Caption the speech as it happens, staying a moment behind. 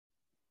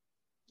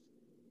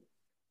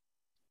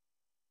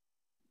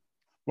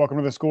Welcome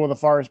to the School of the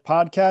Forest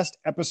podcast,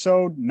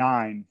 episode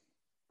 9.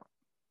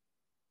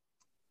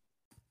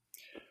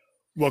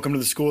 Welcome to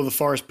the School of the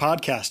Forest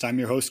podcast. I'm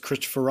your host,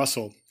 Christopher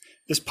Russell.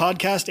 This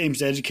podcast aims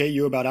to educate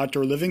you about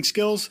outdoor living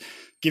skills,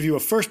 give you a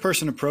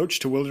first-person approach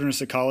to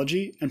wilderness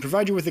ecology, and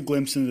provide you with a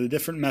glimpse into the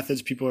different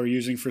methods people are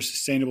using for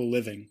sustainable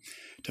living.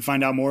 To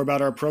find out more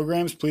about our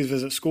programs, please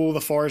visit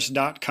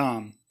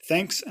schooloftheforest.com.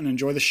 Thanks, and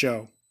enjoy the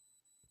show.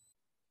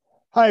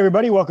 Hi,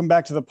 everybody. Welcome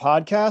back to the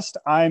podcast.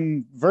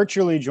 I'm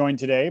virtually joined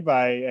today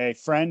by a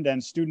friend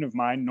and student of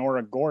mine,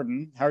 Nora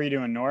Gordon. How are you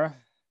doing, Nora?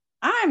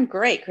 I'm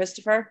great,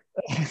 Christopher.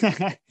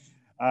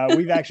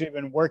 We've actually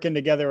been working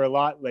together a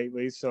lot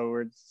lately, so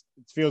it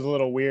feels a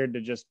little weird to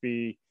just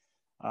be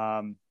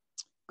going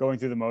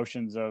through the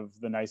motions of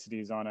the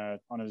niceties on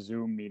a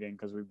Zoom meeting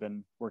because we've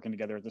been working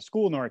together at the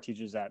school Nora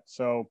teaches at.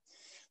 So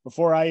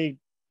before I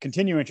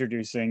continue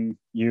introducing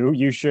you,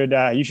 you should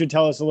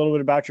tell us a little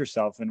bit about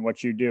yourself and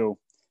what you do.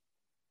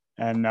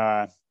 And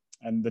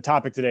the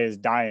topic today is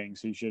dyeing,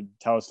 so you should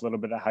tell us a little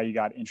bit of how you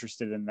got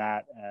interested in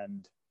that,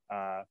 and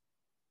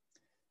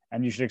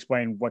you should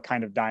explain what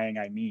kind of dyeing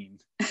I mean.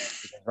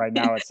 Because right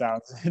now it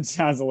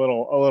sounds a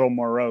little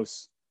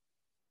morose.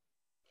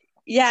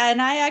 Yeah, and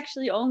I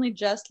actually only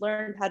just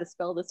learned how to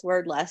spell this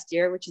word last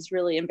year, which is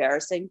really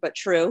embarrassing, but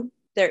true.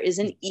 There is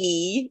an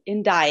E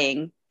in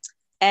dyeing,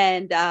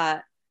 and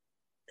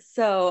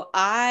so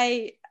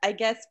I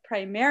guess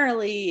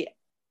primarily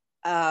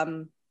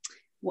I'm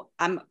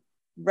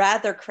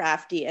rather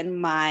crafty,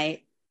 and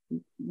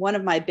one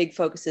of my big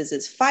focuses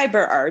is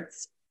fiber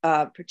arts,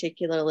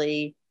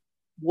 particularly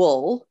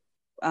wool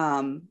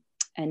and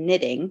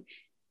knitting.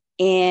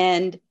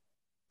 And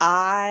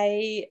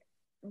I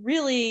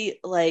really,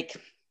 like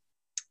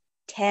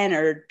 10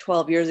 or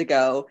 12 years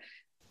ago,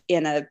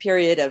 in a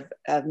period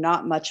of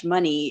not much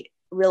money,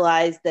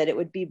 realized that it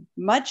would be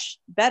much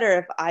better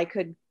if I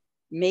could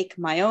make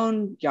my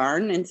own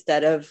yarn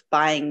instead of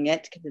buying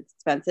it because it's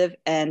expensive.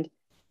 And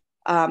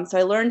so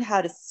I learned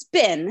how to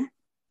spin,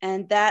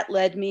 and that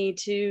led me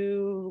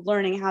to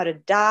learning how to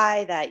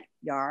dye that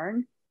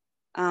yarn.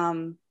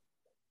 And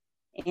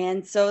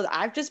so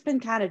I've just been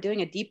kind of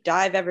doing a deep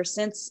dive ever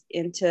since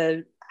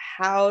into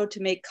how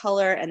to make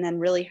color, and then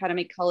really how to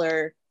make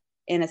color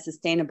in a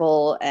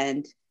sustainable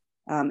and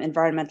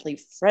environmentally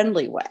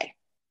friendly way.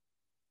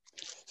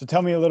 So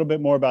tell me a little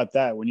bit more about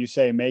that. When you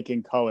say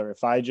making color,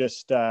 if I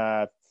just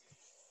went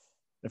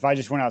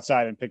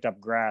outside and picked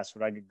up grass,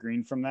 would I get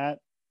green from that?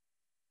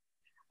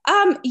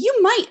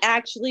 You might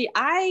actually.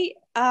 I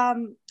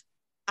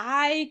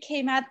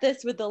came at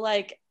this with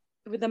the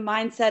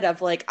mindset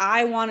of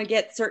I want to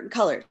get certain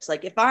colors.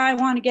 Like if I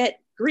want to get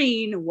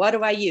green, what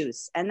do I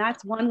use? And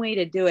that's one way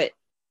to do it.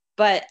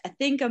 But I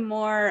think a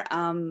more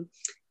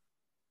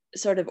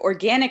sort of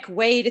organic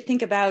way to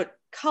think about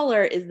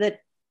color is that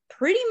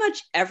pretty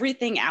much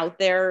everything out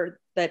there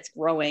that's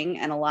growing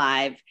and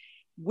alive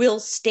will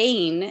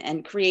stain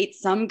and create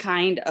some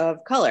kind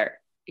of color.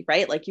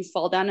 Right? Like you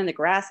fall down in the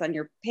grass on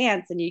your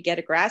pants and you get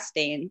a grass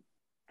stain.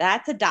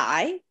 That's a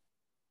dye.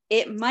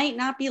 It might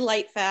not be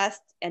light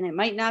fast, and it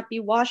might not be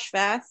wash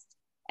fast,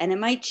 and it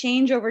might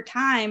change over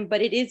time,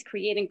 but it is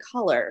creating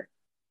color.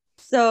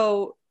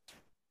 So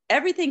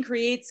everything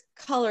creates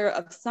color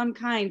of some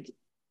kind.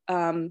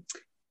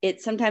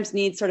 It sometimes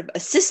needs sort of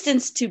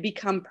assistance to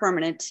become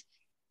permanent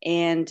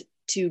and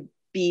to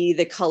be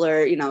the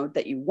color,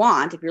 that you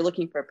want. If you're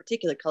looking for a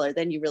particular color,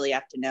 then you really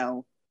have to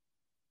know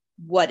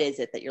what is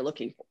it that you're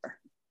looking for.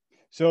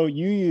 So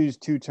you use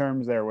two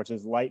terms there, which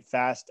is light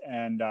fast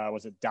and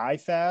was it dye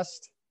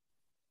fast?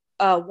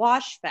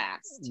 Wash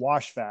fast.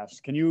 Wash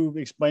fast. Can you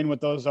explain what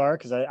those are?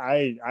 Because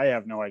I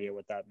have no idea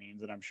what that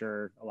means, and I'm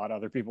sure a lot of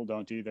other people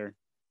don't either.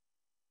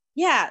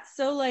 Yeah.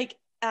 So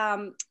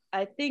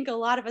I think a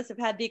lot of us have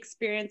had the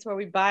experience where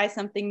we buy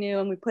something new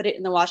and we put it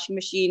in the washing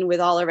machine with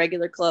all our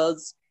regular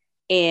clothes,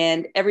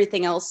 and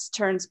everything else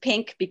turns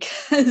pink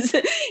because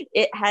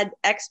it had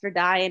extra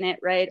dye in it,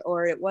 right?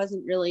 Or it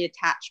wasn't really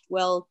attached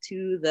well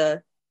to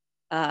the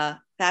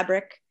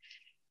fabric.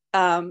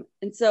 And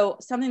so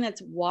something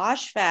that's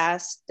wash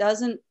fast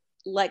doesn't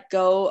let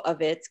go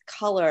of its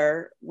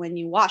color when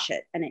you wash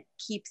it, and it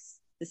keeps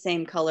the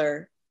same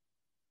color,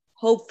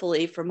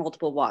 hopefully, for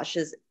multiple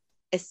washes,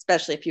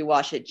 especially if you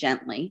wash it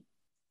gently.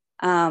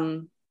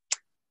 And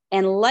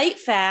light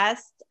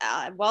fast,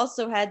 I've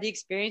also had the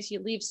experience, you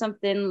leave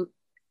something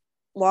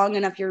long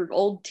enough, your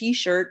old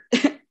t-shirt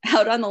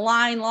out on the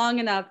line long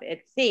enough,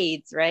 it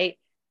fades, right?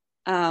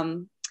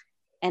 And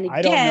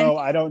again,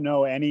 I don't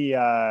know any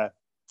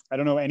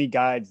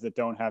guides that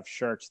don't have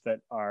shirts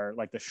that are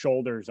like the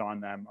shoulders on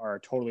them are a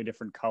totally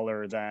different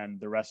color than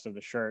the rest of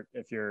the shirt.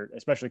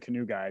 Especially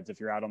canoe guides, if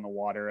you're out on the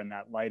water and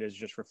that light is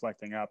just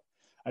reflecting up.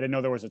 I didn't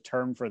know there was a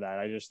term for that.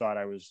 I just thought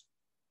I was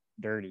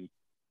dirty.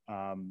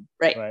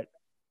 Right.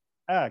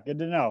 But good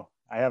to know.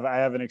 I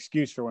have an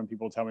excuse for when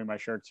people tell me my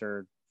shirts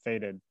are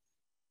faded.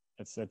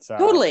 It's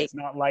totally. It's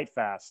not light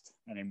fast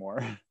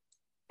anymore.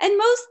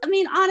 And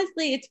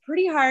honestly, it's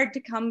pretty hard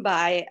to come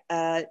by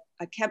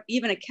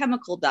even a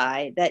chemical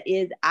dye that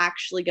is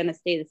actually going to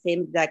stay the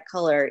same exact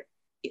color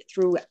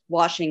through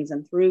washings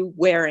and through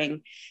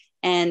wearing.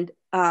 And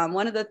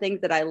one of the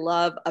things that I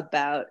love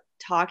about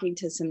talking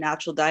to some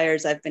natural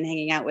dyers I've been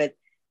hanging out with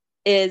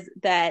is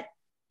that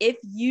if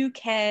you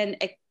can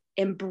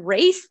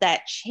embrace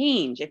that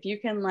change, if you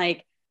can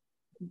like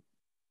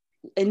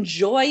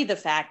enjoy the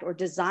fact or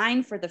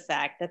design for the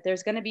fact that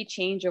there's going to be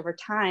change over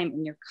time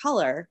in your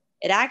color,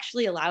 it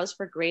actually allows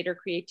for greater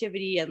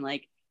creativity and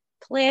like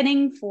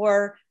planning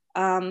for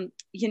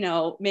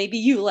maybe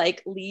you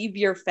like leave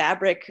your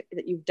fabric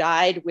that you've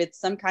dyed with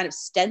some kind of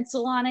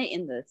stencil on it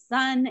in the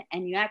sun,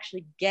 and you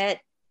actually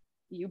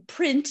you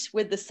print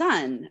with the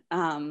sun.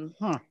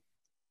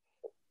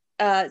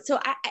 So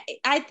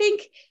I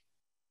think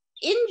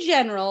in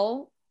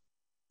general,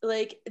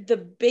 like the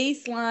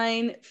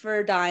baseline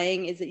for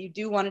dyeing is that you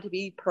do want it to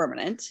be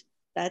permanent.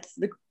 That's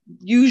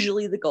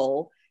usually the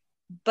goal,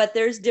 but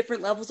there's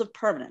different levels of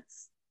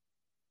permanence.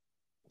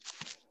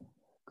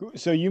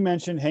 So you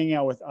mentioned hanging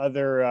out with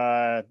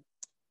other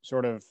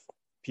sort of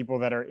people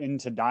that are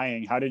into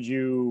dyeing. How did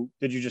you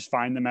just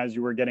find them as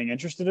you were getting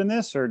interested in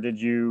this, or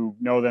did you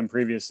know them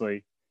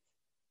previously?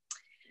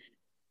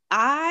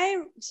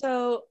 I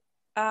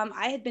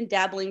had been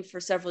dabbling for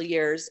several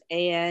years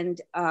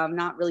and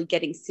not really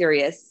getting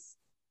serious.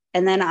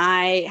 And then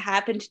I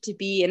happened to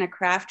be in a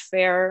craft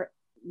fair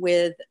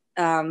with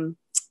I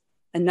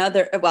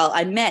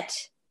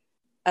met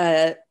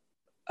a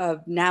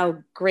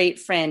now great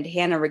friend,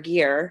 Hannah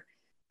Regier,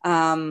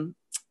 at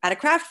a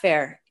craft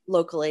fair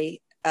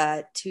locally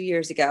 2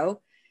 years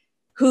ago,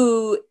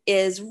 who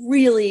is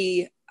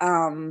really,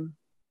 I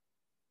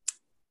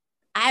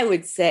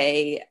would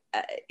say,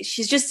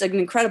 she's just an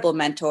incredible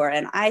mentor,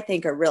 and I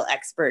think a real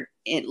expert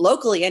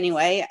locally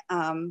anyway.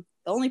 The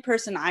only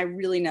person I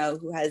really know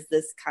who has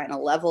this kind of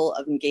level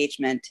of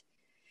engagement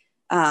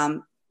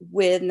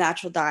with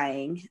natural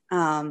dyeing.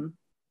 Her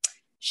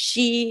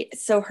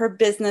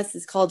business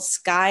is called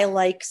Sky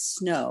Like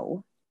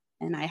Snow,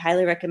 and I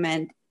highly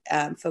recommend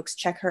folks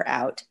check her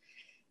out.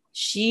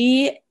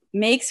 She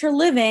makes her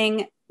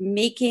living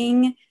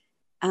making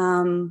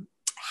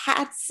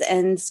hats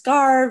and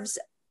scarves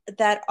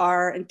that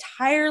are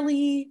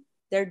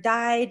they're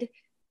dyed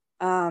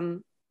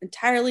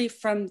entirely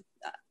from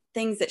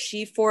things that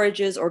she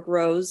forages or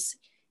grows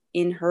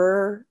in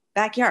her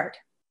backyard.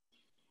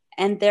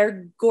 And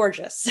they're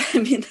gorgeous. I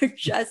mean,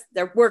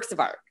 they're works of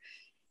art.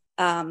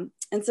 And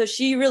so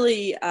she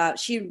really,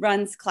 she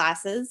runs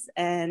classes,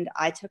 and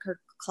I took her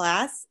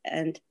class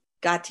and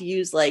got to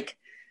use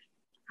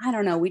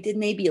we did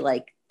maybe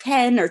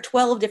 10 or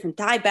 12 different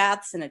dye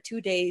baths in a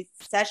 2-day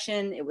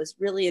session. It was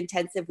really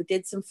intensive. We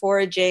did some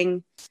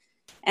foraging,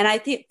 and I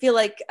feel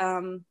like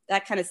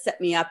that kind of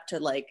set me up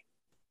to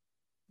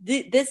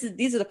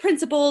these are the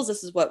principles.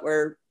 This is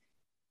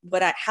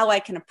how I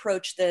can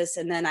approach this.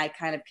 And then I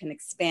kind of can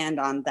expand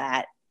on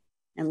that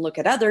and look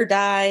at other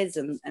dyes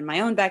and my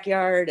own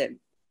backyard. And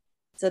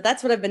so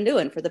that's what I've been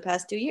doing for the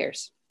past 2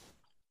 years.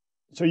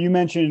 So you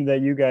mentioned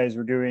that you guys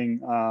were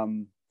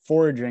doing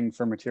foraging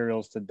for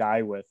materials to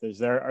dye with.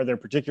 Are there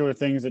particular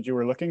things that you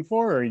were looking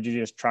for, or did you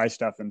just try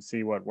stuff and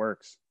see what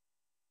works?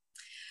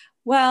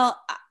 Well,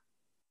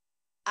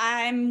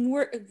 I'm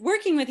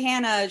working with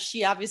Hannah.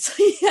 She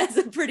obviously has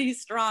a pretty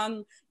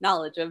strong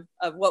knowledge of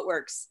what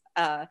works.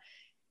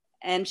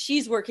 And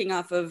she's working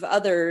off of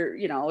other,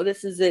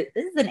 this is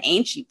an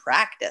ancient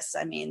practice.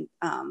 I mean,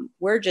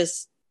 we're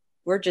just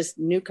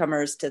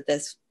newcomers to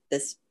this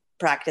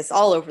practice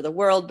all over the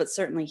world, but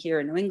certainly here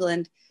in New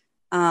England.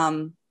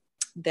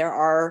 There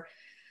are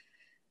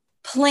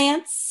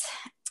plants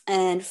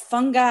and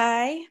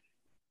fungi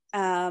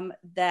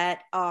that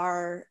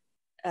are,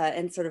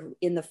 and sort of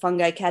in the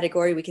fungi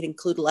category, we could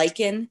include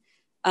lichen,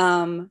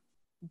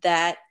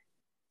 that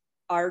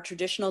are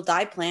traditional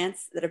dye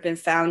plants that have been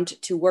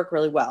found to work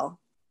really well.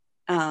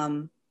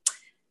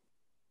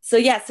 So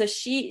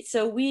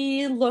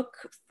we look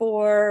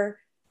for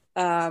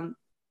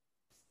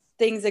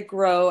things that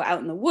grow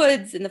out in the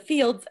woods, in the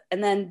fields,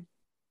 and then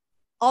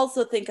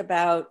also think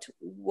about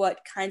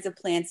what kinds of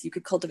plants you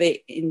could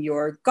cultivate in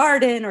your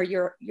garden or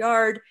your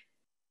yard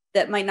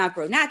that might not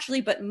grow naturally,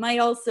 but might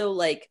also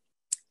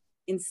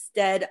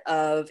instead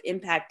of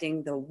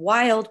impacting the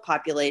wild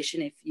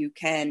population, if you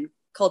can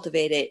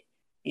cultivate it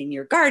in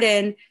your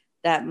garden,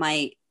 that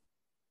might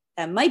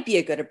be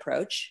a good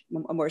approach,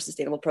 a more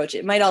sustainable approach.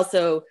 It might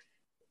also,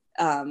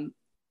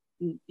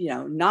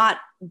 not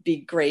be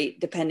great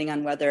depending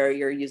on whether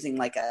you're using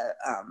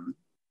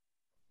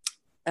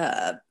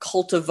a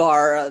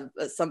cultivar,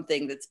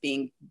 something that's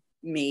being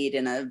made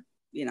in a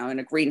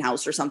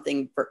greenhouse or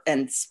something,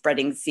 and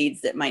spreading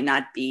seeds that might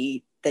not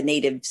be the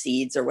native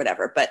seeds or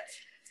whatever. But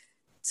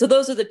so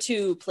those are the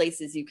two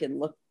places you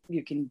can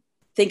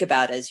think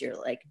about as your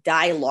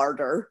dye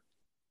larder,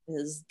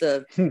 is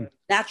the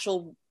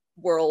natural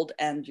world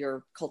and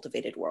your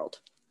cultivated world.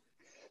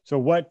 So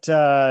what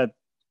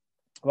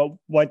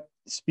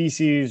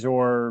species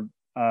or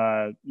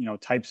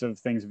types of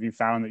things have you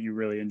found that you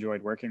really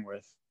enjoyed working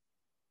with?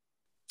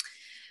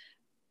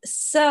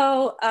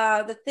 So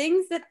the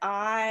things that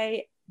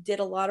I did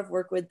a lot of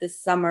work with this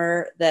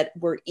summer that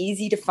were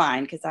easy to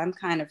find because I'm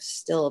kind of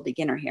still a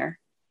beginner here.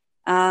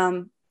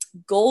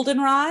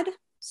 Goldenrod,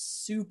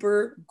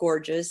 super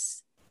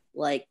gorgeous,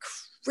 like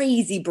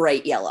crazy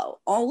bright yellow.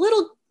 A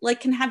little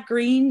like can have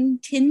green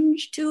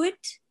tinge to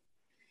it.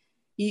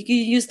 You can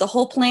use the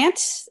whole plant,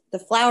 the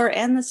flower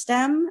and the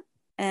stem,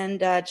 and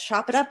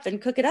chop it up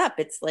and cook it up.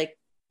 It's like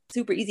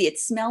super easy. It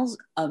smells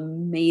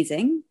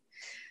amazing.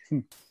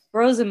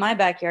 Grows in my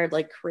backyard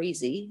like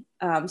crazy.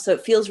 So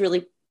it feels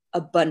really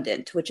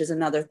abundant, which is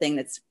another thing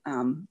that's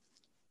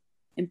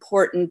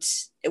important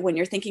when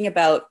you're thinking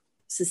about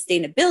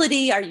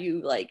sustainability. Are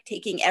you like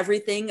taking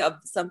everything of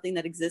something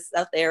that exists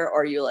out there,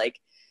 or are you like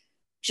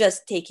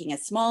just taking a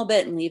small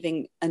bit and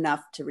leaving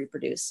enough to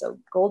reproduce? So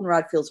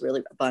goldenrod feels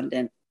really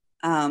abundant.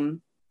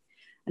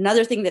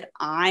 Another thing that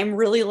I'm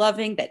really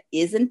loving that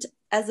isn't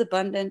as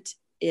abundant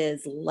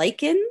is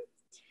lichen,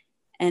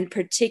 and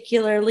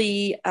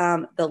particularly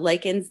the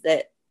lichens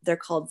that they're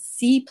called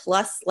C+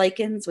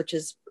 lichens, which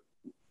is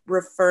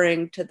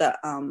referring to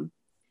the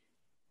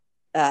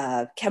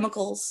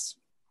chemicals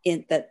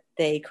that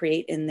they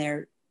create in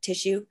their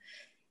tissue.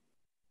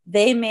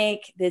 They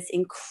make this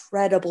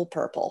incredible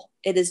purple.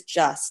 It is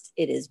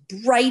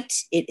bright.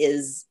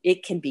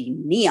 It can be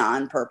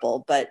neon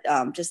purple, but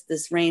just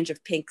this range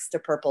of pinks to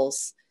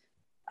purples.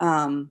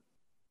 And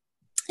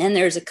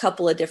there's a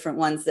couple of different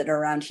ones that are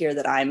around here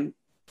that I'm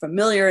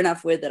familiar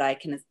enough with that I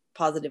can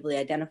positively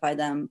identify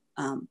them.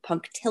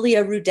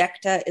 Punctilia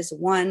rudecta is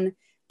one.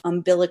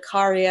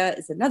 Umbilicaria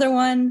is another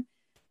one.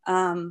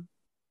 Problem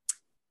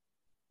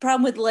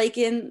with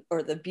lichen,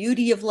 or the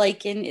beauty of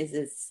lichen, is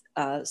it's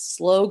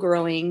slow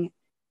growing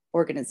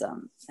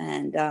organism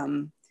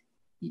and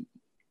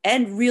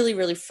really,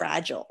 really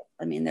fragile.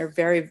 I mean, they're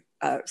very,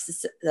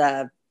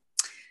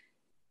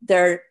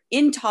 they're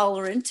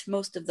intolerant,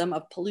 most of them,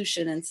 of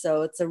pollution. And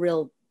so it's a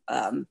real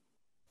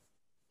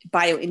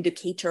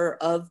bioindicator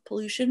of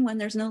pollution when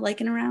there's no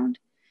lichen around.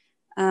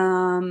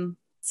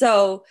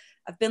 So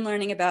I've been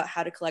learning about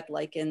how to collect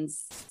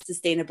lichens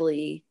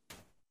sustainably,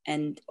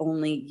 and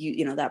only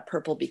that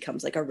purple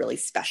becomes like a really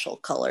special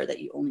color that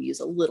you only use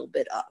a little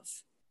bit of.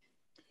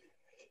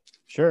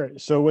 Sure.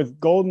 So with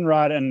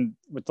goldenrod and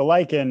with the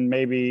lichen,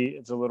 maybe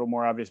it's a little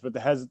more obvious, but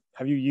have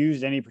you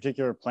used any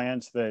particular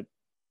plants that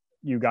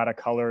you got a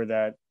color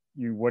that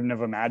you wouldn't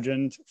have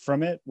imagined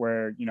from it,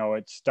 where,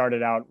 it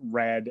started out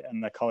red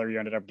and the color you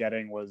ended up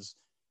getting was,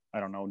 I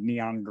don't know,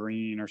 neon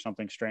green or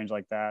something strange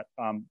like that?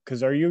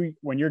 Because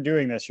when you're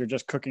doing this, you're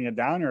just cooking it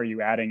down, or are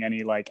you adding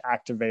any like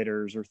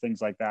activators or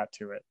things like that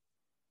to it?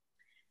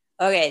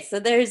 Okay, so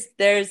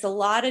there's a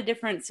lot of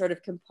different sort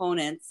of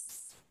components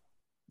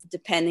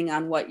depending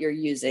on what you're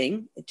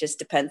using. It just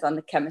depends on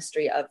the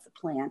chemistry of the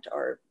plant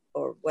or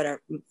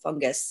whatever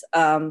fungus.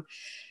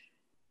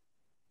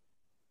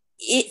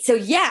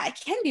 It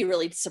can be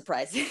really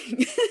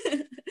surprising.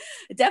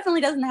 It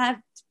definitely doesn't have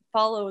to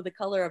follow the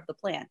color of the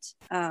plant.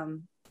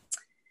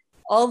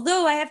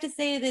 Although I have to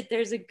say that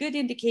there's a good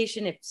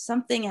indication if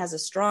something has a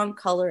strong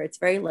color, it's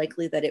very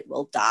likely that it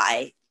will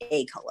dye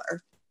a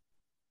color.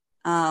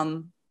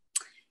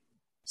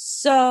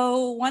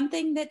 So one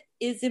thing that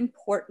is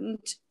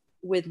important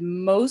with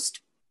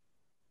most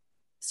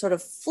sort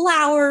of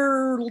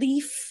flower,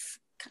 leaf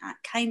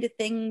kind of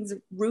things,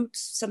 roots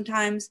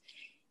sometimes,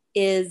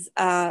 is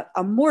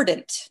a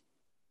mordant.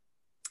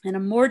 And a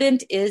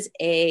mordant is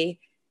a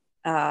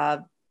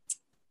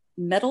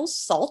metal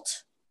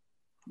salt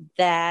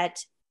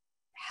that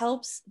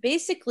helps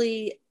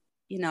basically,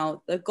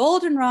 the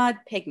goldenrod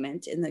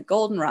pigment in the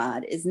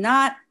goldenrod is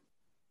not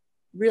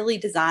really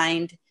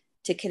designed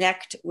to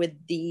connect with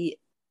the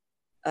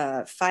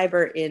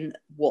fiber in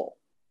wool.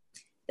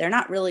 They're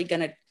not really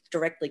going to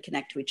directly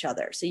connect to each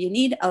other. So you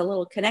need a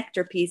little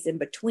connector piece in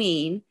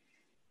between.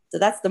 So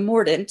that's the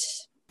mordant.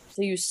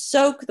 So you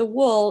soak the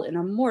wool in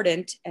a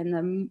mordant, and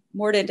the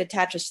mordant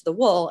attaches to the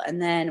wool.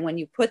 And then when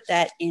you put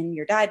that in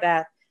your dye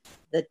bath,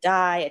 the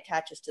dye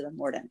attaches to the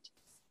mordant.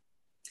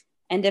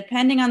 And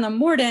depending on the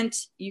mordant,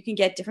 you can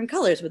get different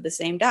colors with the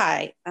same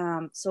dye.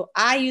 So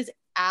I use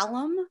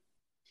alum,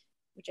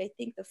 which I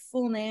think the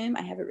full name,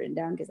 I have it written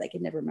down because I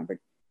can never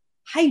remember,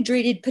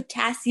 hydrated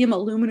potassium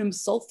aluminum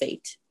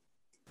sulfate.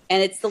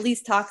 And it's the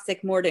least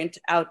toxic mordant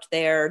out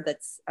there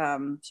that's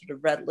sort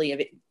of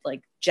readily,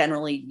 like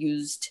generally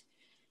used.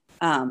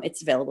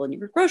 It's available in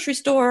your grocery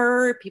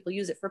store. People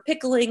use it for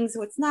pickling.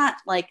 So it's not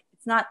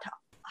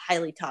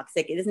highly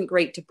toxic. It isn't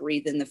great to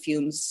breathe in the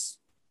fumes,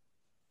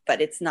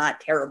 but it's not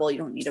terrible. You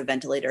don't need a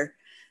ventilator.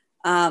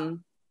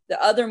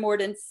 The other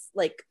mordants,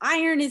 like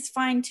iron, is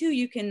fine too.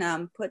 You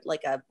can put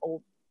like a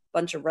old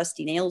bunch of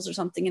rusty nails or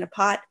something in a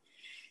pot,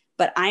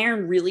 but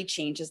iron really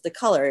changes the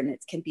color, and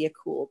it can be a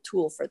cool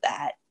tool for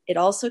that. It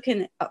also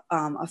can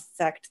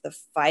affect the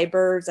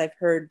fibers. I've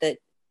heard that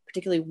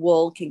particularly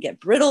wool can get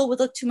brittle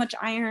with too much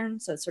iron.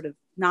 So it's sort of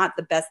not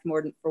the best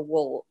mordant for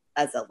wool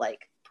as a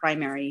like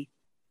primary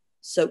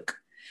soak.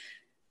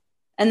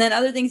 And then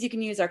other things you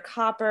can use are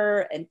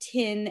copper and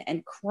tin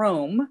and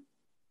chrome.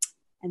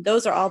 And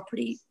those are all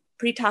pretty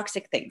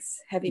toxic things,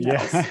 heavy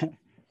metals. Yeah.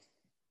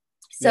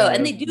 So, Yeah,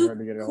 and they that'd be do hard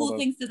to get a hold cool of.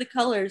 things to the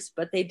colors,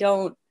 but they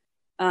don't,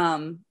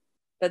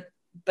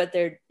 but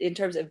they're, in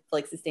terms of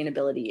like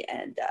sustainability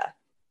and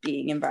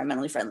being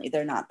environmentally friendly,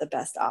 they're not the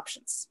best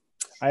options.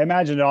 I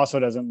imagine it also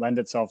doesn't lend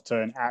itself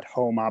to an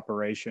at-home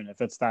operation.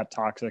 If it's that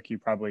toxic, you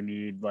probably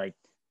need like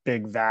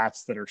big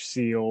vats that are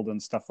sealed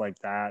and stuff like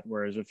that.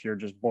 Whereas if you're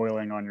just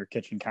boiling on your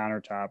kitchen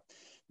countertop,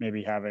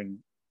 maybe having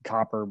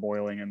copper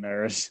boiling in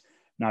there is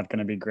not going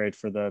to be great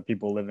for the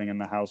people living in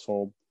the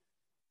household.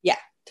 Yeah,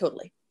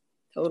 totally.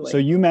 So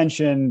you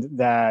mentioned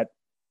that,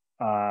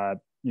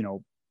 you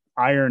know,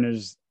 iron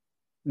is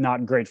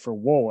not great for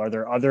wool. Are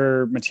there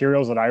other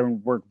materials that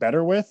iron work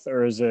better with,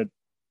 or is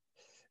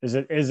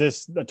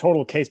this a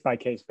total case by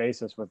case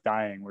basis with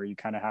dyeing where you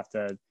kind of have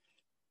to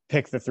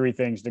pick the three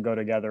things to go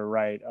together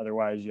right?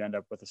 Otherwise, you end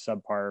up with a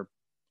subpar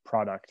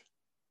product.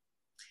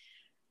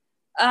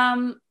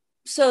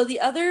 So the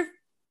other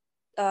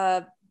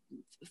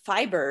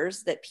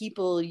fibers that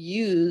people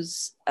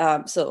use,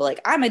 so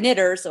like I'm a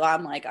knitter, so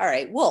I'm like, all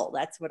right, wool,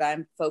 that's what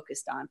I'm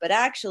focused on. But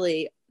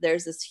actually,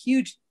 there's this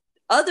huge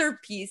other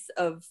piece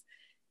of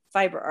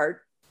fiber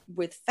art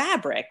with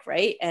fabric,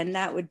 right? And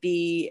that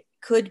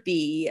could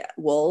be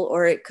wool,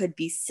 or it could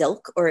be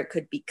silk, or it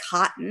could be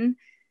cotton.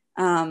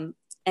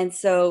 And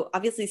so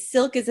obviously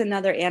silk is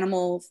another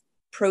animal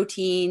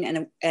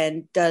protein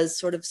and does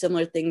sort of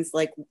similar things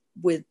like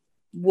with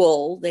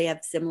wool. They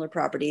have similar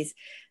properties,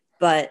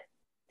 but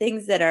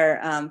things that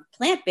are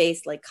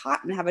plant-based like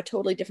cotton have a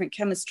totally different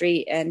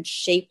chemistry and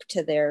shape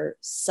to their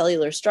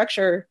cellular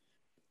structure.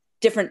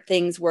 Different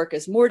things work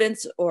as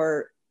mordants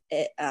or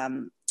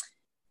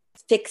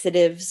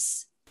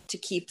fixatives to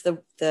keep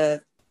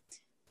the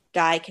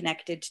dye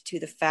connected to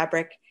the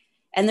fabric.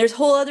 And there's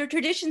whole other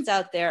traditions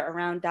out there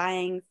around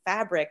dyeing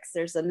fabrics.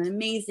 There's an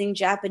amazing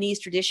Japanese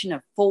tradition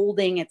of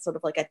folding. It's sort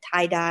of like a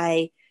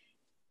tie-dye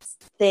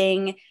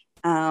thing.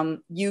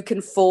 You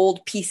can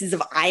fold pieces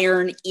of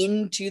iron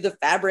into the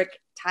fabric,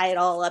 tie it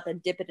all up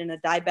and dip it in a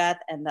dye bath.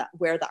 And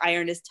where the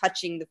iron is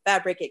touching the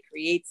fabric, it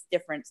creates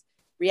different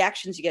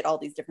reactions. You get all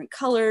these different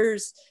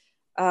colors.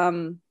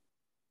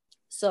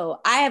 So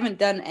I haven't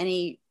done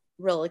any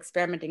real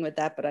experimenting with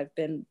that, but I've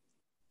been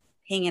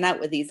hanging out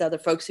with these other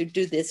folks who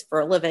do this for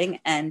a living.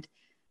 And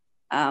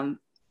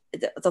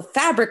the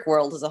fabric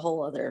world is a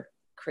whole other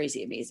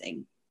crazy,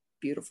 amazing,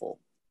 beautiful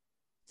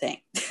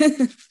thing.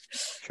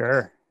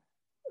 Sure.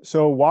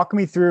 So walk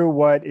me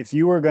through if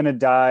you were going to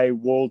dye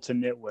wool to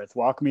knit with,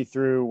 walk me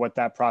through what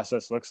that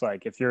process looks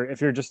like. If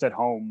you're just at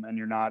home and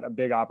you're not a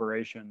big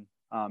operation,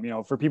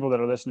 for people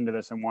that are listening to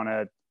this and want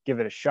to give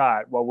it a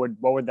shot, what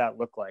would that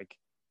look like?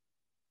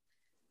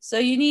 So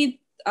you need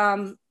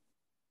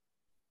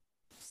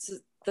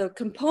the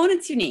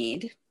components you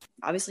need.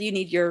 Obviously you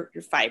need your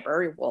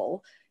fiber, your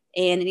wool,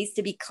 and it needs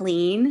to be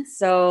clean.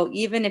 So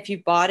even if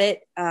you bought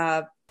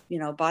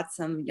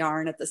some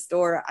yarn at the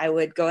store, I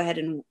would go ahead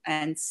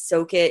and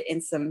soak it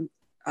in some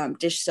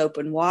dish soap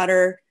and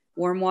water,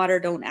 warm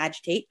water. Don't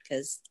agitate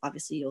because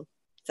obviously you'll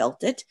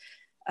felt it.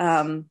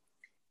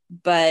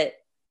 But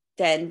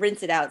then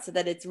rinse it out so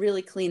that it's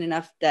really clean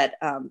enough that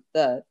I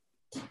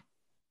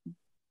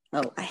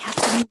have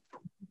to.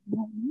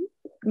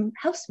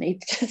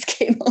 Housemate just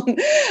came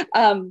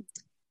home.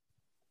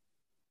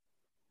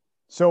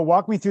 So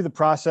walk me through the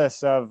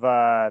process of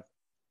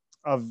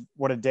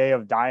what a day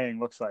of dyeing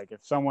looks like.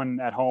 If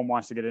someone at home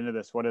wants to get into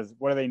this, what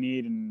do they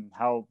need and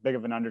how big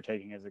of an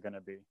undertaking is it going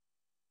to be?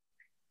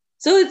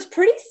 So it's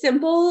pretty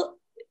simple,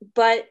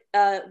 but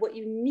what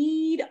you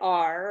need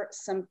are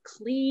some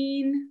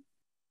clean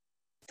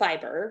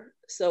fiber.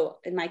 So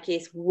in my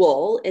case,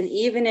 wool. And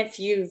even if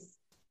you've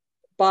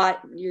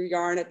bought your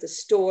yarn at the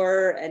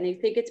store and you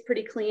think it's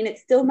pretty clean, it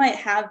still might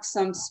have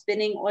some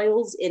spinning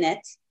oils in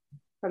it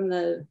from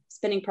the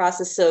spinning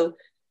process. So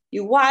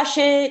you wash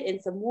it in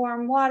some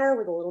warm water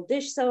with a little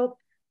dish soap.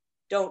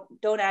 Don't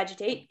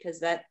agitate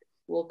because that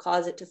will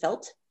cause it to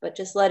felt, but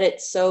just let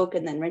it soak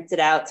and then rinse it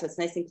out so it's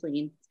nice and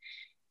clean.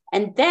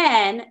 And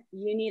then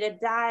you need a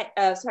dye.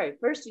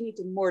 First you need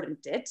to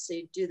mordant it. So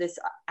you do this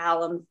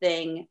alum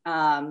thing.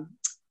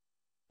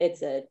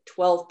 It's a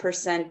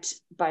 12%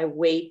 by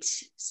weight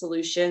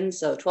solution.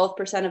 So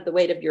 12% of the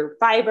weight of your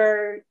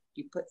fiber,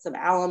 you put some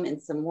alum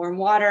in some warm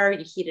water,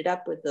 you heat it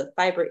up with the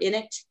fiber in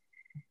it,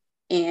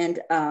 and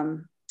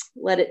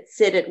let it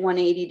sit at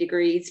 180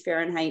 degrees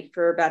Fahrenheit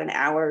for about an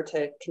hour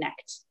to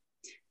connect.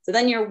 So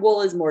then your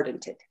wool is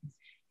mordanted.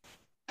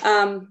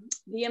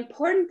 The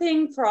important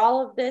thing for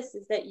all of this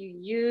is that you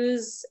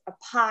use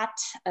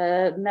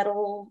a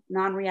metal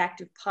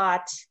non-reactive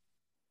pot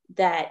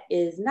that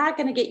is not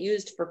going to get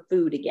used for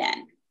food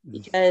again,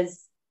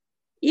 because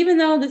even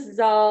though this is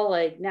all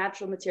like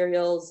natural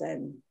materials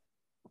and,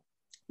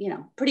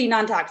 pretty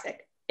non-toxic,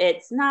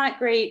 it's not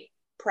great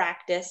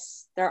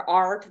practice. There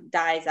are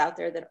dyes out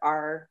there that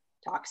are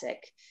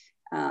toxic.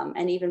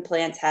 And even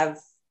plants have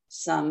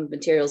some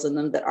materials in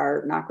them that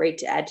are not great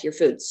to add to your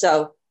food.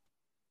 So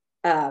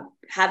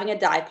having a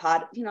dye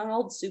pot, an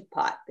old soup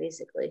pot,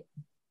 basically.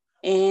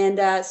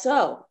 And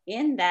so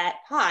in that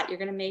pot, you're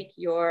going to make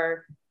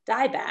your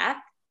dye bath,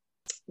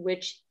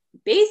 which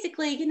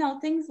basically,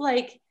 things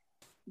like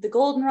the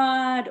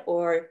goldenrod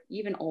or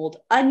even old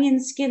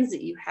onion skins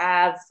that you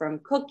have from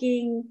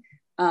cooking.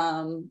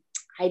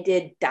 I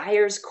did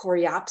Dyer's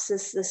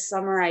coreopsis this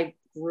summer. I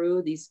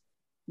grew these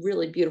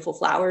really beautiful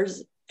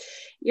flowers.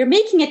 You're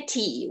making a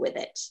tea with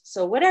it.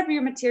 So whatever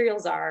your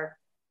materials are,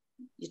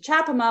 you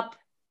chop them up,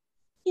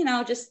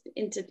 just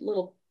into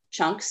little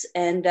chunks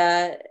and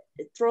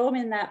throw them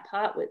in that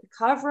pot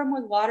cover them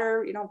with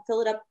water,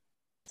 fill it up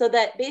so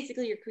that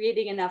basically you're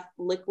creating enough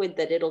liquid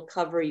that it'll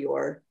cover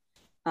your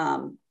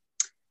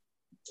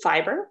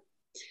fiber.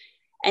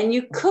 And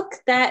you cook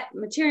that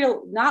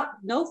material,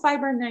 no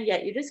fiber in there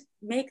yet. You just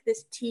make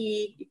this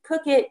tea, you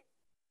cook it,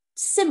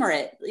 simmer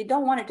it. You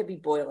don't want it to be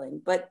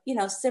boiling, but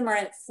simmer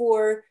it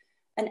for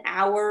an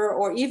hour,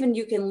 or even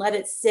you can let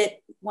it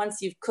sit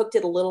once you've cooked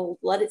it a little,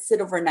 let it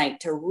sit overnight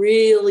to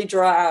really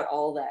draw out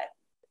all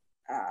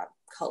that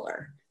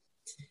color.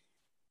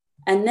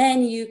 And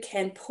then you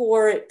can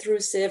pour it through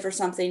a sieve or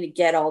something to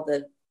get all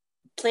the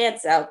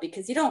plants out,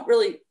 because you don't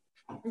really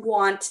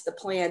want the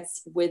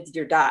plants with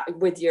your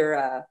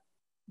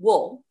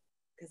wool,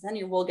 because then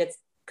your wool gets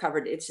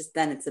covered.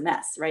 Then it's a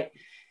mess, right?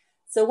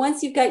 So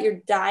once you've got your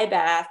dye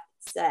bath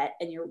set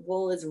and your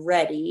wool is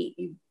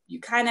ready, you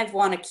kind of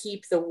want to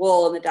keep the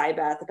wool in the dye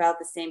bath about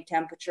the same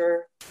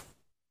temperature,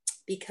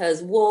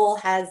 because wool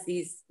has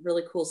these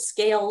really cool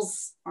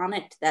scales on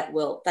it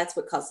that's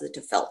what causes it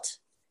to felt.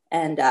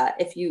 And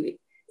if you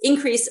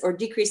increase or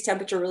decrease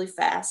temperature really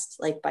fast,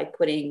 like by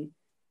putting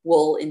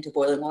wool into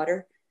boiling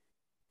water,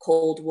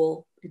 cold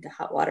wool into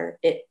hot water,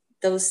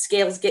 those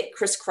scales get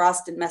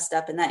crisscrossed and messed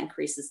up, and that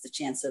increases the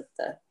chance of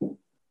the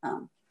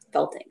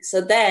felting.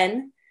 So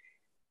then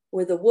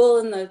with the wool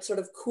in the sort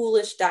of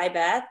coolish dye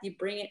bath, you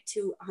bring it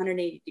to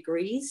 180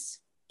 degrees,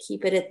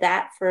 keep it at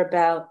that for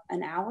about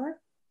an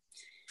hour,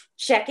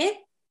 check it.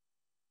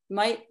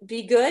 Might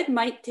be good,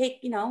 might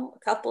take, a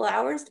couple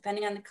hours,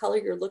 depending on the color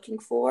you're looking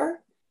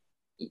for.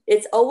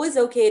 It's always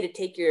okay to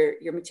take your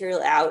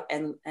material out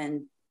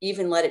and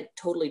even let it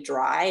totally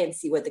dry and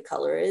see what the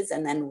color is,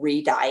 and then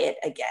re-dye it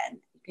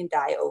again. You can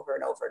dye over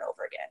and over and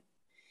over again.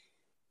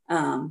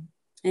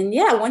 And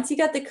yeah, once you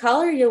got the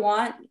color you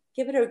want,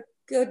 give it a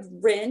good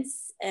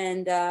rinse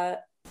and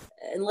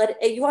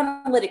you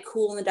want to let it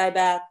cool in the dye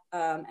bath,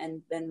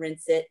 and then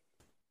rinse it.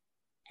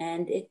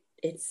 And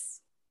it's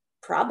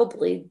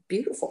probably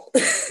beautiful.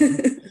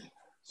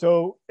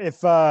 So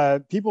if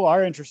people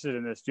are interested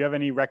in this, do you have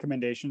any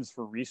recommendations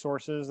for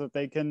resources that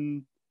they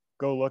can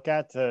go look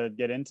at to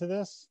get into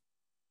this?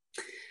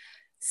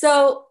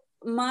 So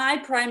my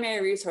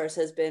primary resource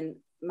has been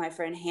my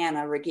friend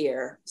Hannah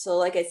Regier. So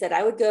like I said,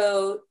 I would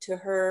go to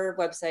her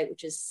website,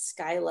 which is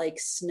Sky Like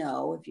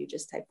Snow. If you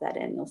just type that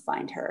in, you'll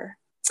find her.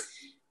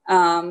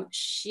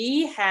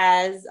 She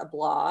has a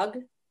blog,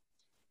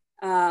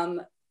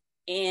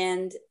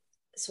 and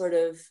sort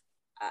of,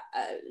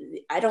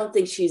 I don't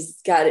think she's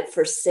got it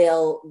for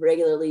sale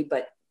regularly,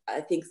 but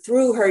I think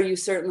through her, you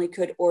certainly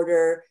could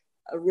order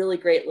a really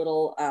great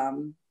little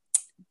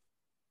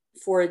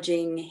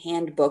foraging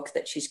handbook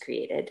that she's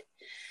created.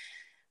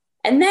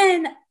 And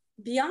then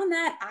beyond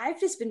that, I've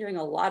just been doing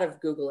a lot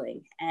of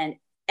Googling, and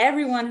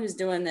everyone who's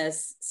doing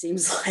this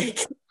seems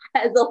like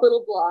has a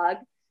little blog.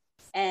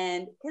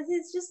 And because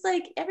it's just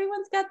like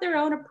everyone's got their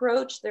own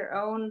approach, their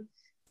own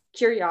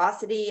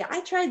curiosity.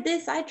 I tried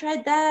this, I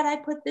tried that, I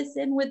put this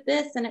in with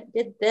this and it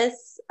did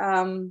this.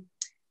 And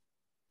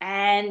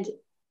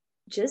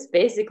just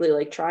basically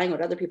like trying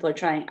what other people are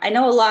trying. I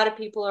know a lot of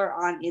people are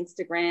on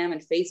Instagram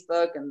and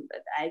Facebook, and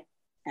I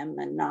am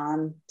a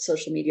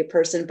non-social media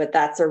person, but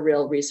that's a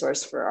real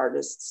resource for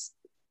artists.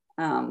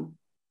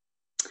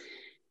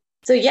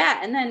 So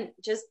yeah, and then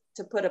just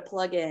to put a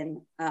plug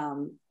in,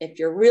 if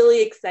you're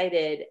really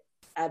excited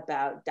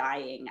about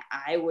dyeing,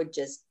 I would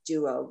just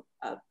do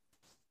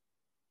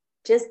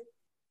just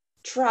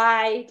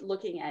try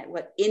looking at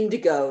what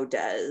indigo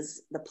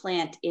does, the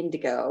plant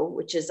indigo,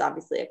 which is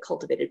obviously a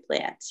cultivated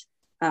plant.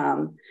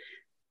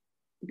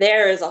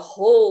 There is a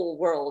whole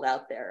world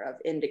out there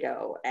of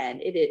indigo,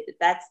 and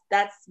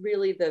that's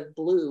really the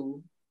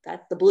blue.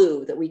 That's the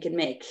blue that we can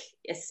make,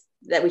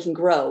 that we can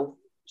grow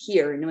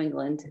here in New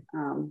England.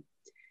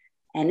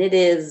 And it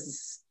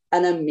is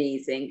an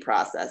amazing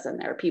process, and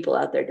there are people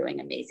out there doing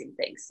amazing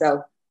things.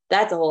 So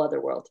that's a whole other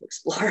world to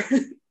explore.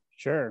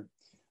 Sure.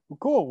 Well,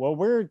 cool. Well,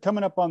 we're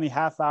coming up on the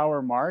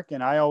half-hour mark,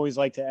 and I always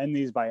like to end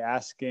these by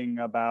asking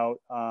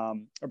about a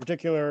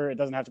particular, it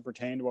doesn't have to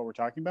pertain to what we're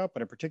talking about,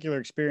 but a particular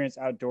experience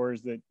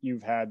outdoors that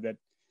you've had that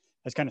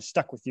has kind of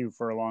stuck with you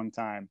for a long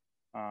time.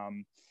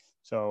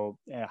 So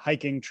a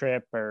hiking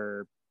trip,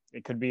 or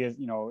it could be,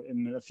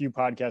 in a few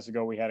podcasts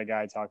ago, we had a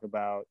guy talk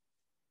about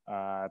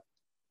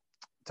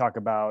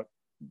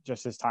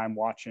just his time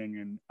watching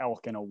an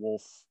elk and a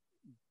wolf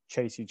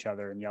chase each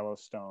other in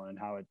Yellowstone, and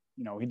how it,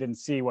 he didn't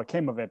see what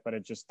came of it, but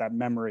it just, that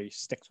memory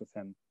sticks with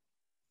him.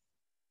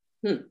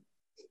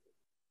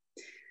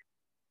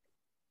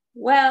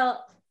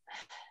 Well,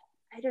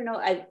 I don't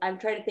know. I'm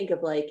trying to think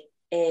of like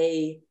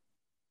a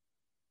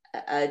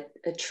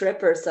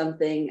trip or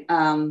something.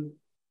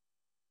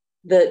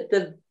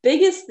 The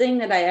biggest thing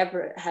that I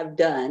ever have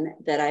done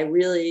that I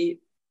really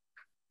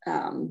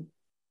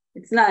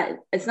it's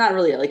not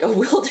really like a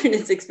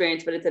wilderness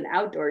experience, but it's an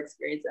outdoor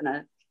experience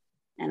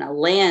and a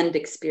land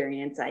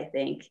experience, I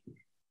think.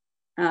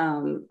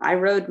 I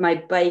rode my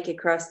bike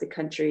across the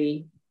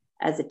country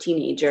as a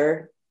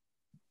teenager,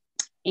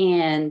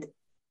 and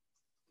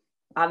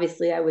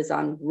obviously I was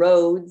on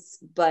roads,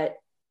 but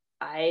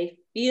I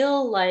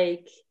feel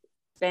like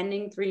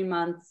spending 3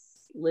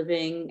 months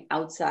living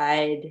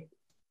outside,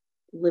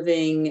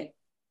 living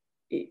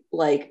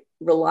like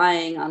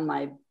relying on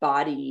my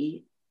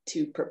body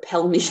to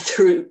propel me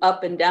through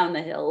up and down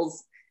the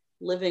hills,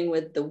 living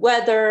with the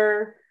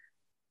weather,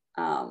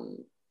 um,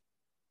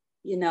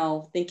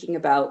 thinking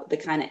about the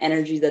kind of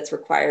energy that's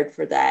required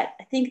for that.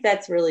 I think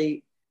that's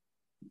really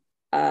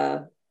uh,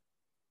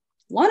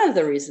 one of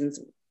the reasons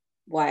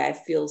why I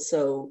feel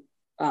so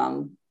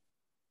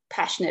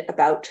passionate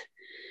about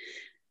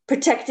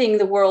protecting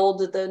the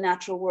world, the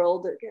natural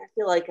world. I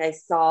feel like I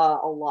saw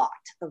a lot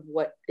of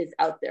what is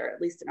out there,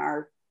 at least in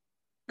our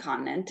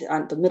continent,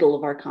 on the middle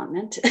of our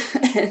continent,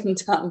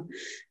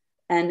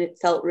 and it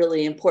felt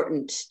really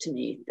important to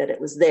me that it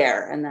was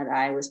there and that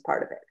I was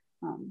part of it.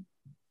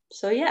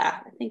 So yeah,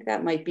 I think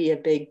that might be a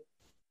big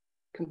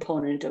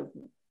component of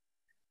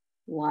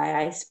why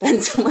I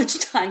spend so much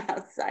time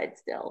outside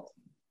still.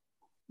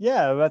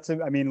 Yeah,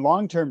 I mean,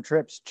 long-term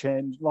trips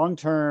change,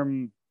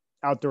 long-term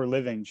outdoor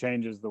living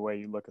changes the way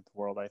you look at the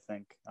world, I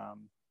think. Well,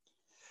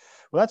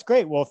 that's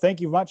great. Well,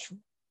 thank you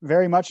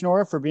very much,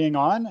 Nora, for being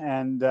on,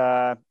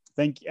 and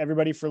thank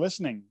everybody for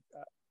listening.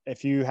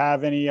 If you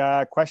have any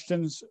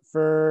questions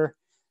for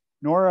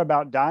Nora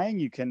about dying,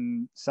 you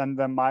can send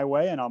them my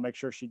way and I'll make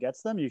sure she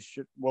gets them.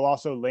 We'll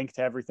also link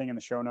to everything in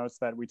the show notes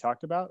that we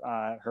talked about,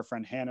 her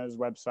friend Hannah's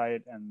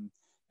website and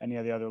any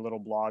of the other little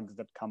blogs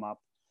that come up.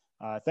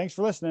 Thanks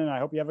for listening. I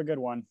hope you have a good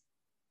one.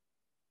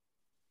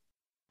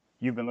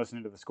 You've been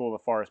listening to the School of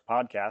the Forest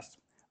podcast.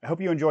 I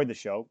hope you enjoyed the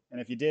show.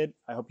 And if you did,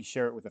 I hope you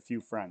share it with a few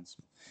friends.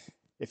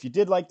 If you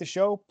did like the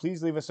show,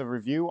 please leave us a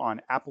review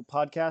on Apple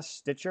Podcasts,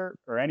 Stitcher,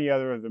 or any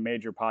other of the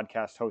major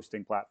podcast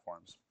hosting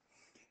platforms.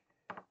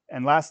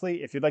 And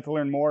lastly, if you'd like to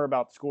learn more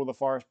about School of the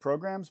Forest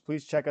programs,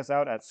 please check us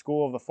out at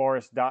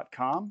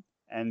schooloftheforest.com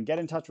and get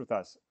in touch with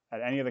us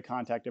at any of the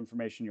contact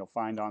information you'll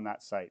find on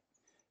that site.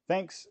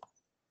 Thanks,